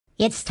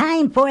It's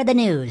time for the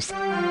news.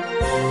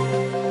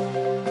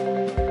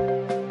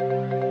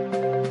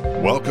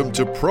 Welcome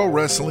to Pro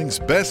Wrestling's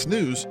Best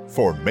News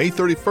for May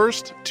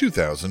 31st,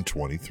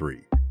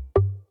 2023.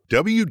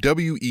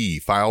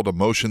 WWE filed a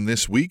motion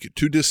this week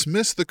to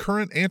dismiss the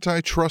current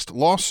antitrust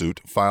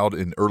lawsuit filed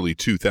in early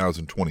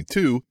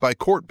 2022 by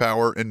Court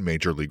Bauer and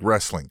Major League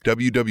Wrestling.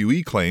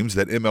 WWE claims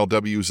that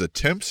MLW's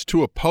attempts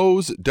to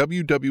oppose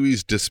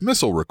WWE's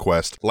dismissal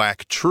request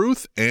lack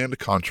truth and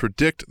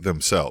contradict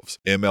themselves.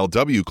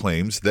 MLW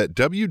claims that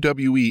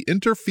WWE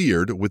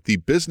interfered with the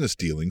business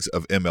dealings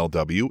of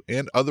MLW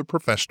and other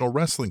professional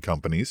wrestling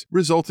companies,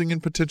 resulting in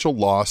potential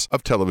loss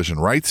of television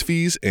rights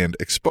fees and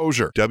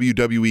exposure.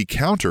 WWE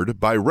countered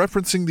by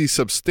referencing the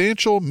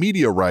substantial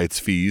media rights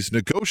fees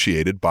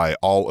negotiated by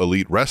All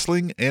Elite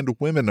Wrestling and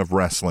Women of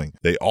Wrestling.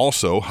 They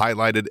also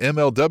highlighted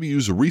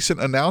MLW's recent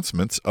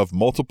announcements of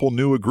multiple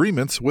new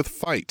agreements with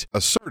FITE,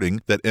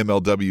 asserting that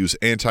MLW's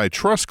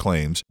antitrust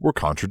claims were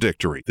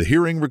contradictory. The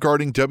hearing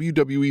regarding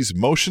WWE's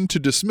motion to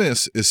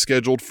dismiss is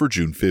scheduled for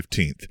June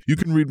 15th. You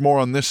can read more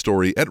on this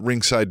story at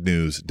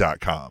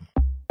ringsidenews.com.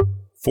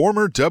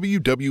 Former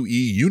WWE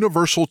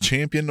Universal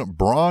Champion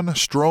Braun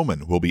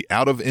Strowman will be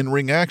out of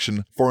in-ring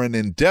action for an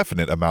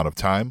indefinite amount of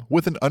time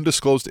with an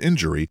undisclosed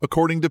injury,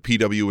 according to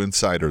PW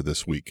Insider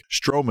this week.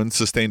 Strowman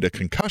sustained a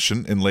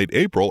concussion in late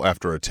April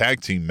after a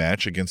tag team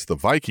match against the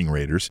Viking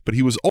Raiders, but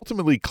he was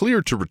ultimately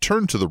cleared to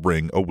return to the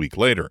ring a week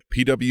later.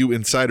 PW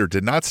Insider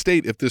did not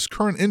state if this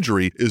current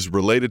injury is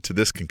related to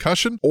this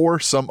concussion or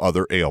some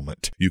other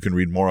ailment. You can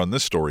read more on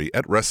this story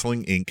at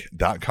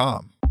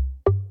WrestlingInc.com.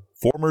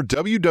 Former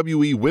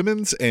WWE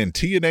Women's and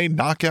TNA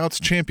Knockouts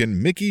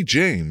champion Mickie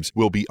James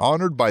will be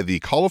honored by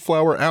the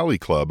Cauliflower Alley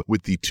Club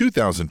with the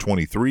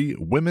 2023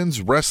 Women's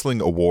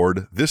Wrestling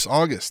Award this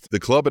August. The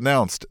club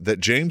announced that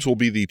James will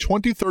be the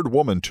 23rd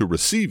woman to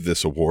receive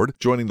this award,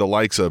 joining the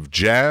likes of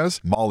Jazz,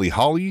 Molly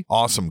Holly,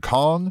 Awesome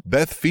Kong,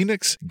 Beth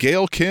Phoenix,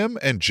 Gail Kim,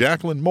 and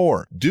Jacqueline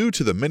Moore, due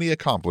to the many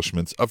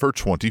accomplishments of her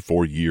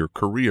 24-year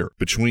career.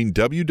 Between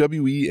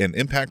WWE and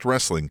Impact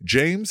Wrestling,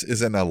 James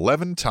is an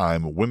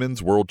 11-time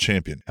Women's World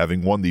Champion, having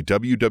won the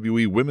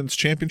WWE Women's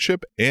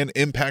Championship and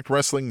Impact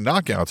Wrestling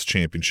Knockouts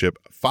Championship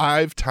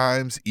 5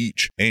 times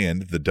each,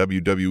 and the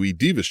WWE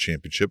Divas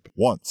Championship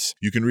once.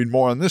 You can read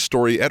more on this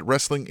story at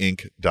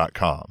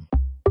WrestlingInc.com.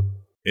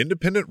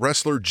 Independent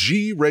wrestler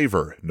G.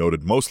 Raver,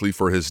 noted mostly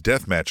for his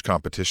deathmatch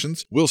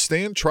competitions, will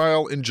stand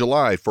trial in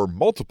July for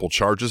multiple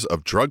charges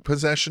of drug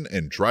possession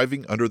and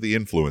driving under the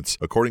influence,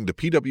 according to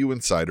PW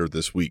Insider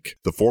this week.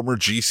 The former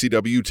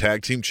GCW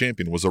Tag Team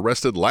Champion was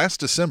arrested last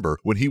December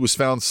when he was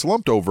found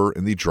slumped over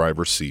in the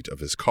driver's seat of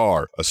his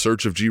car. A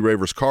search of G.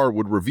 Raver's car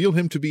would reveal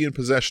him to be in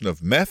possession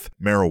of meth,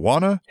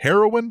 marijuana,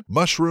 heroin,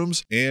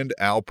 mushrooms, and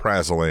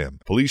alprazolam.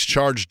 Police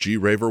charged G.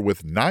 Raver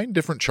with 9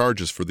 different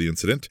charges for the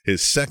incident,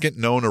 his second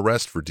known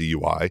arrest for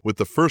DUI, with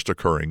the first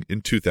occurring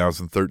in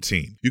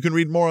 2013. You can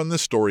read more on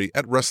this story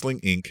at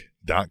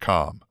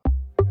WrestlingInc.com.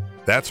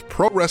 That's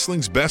Pro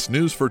Wrestling's Best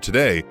News for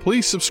today.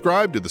 Please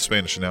subscribe to the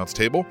Spanish Announce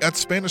Table at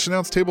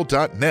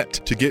SpanishAnnounceTable.net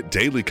to get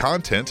daily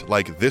content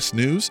like this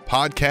news,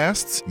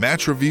 podcasts,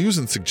 match reviews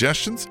and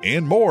suggestions,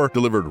 and more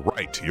delivered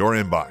right to your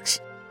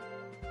inbox.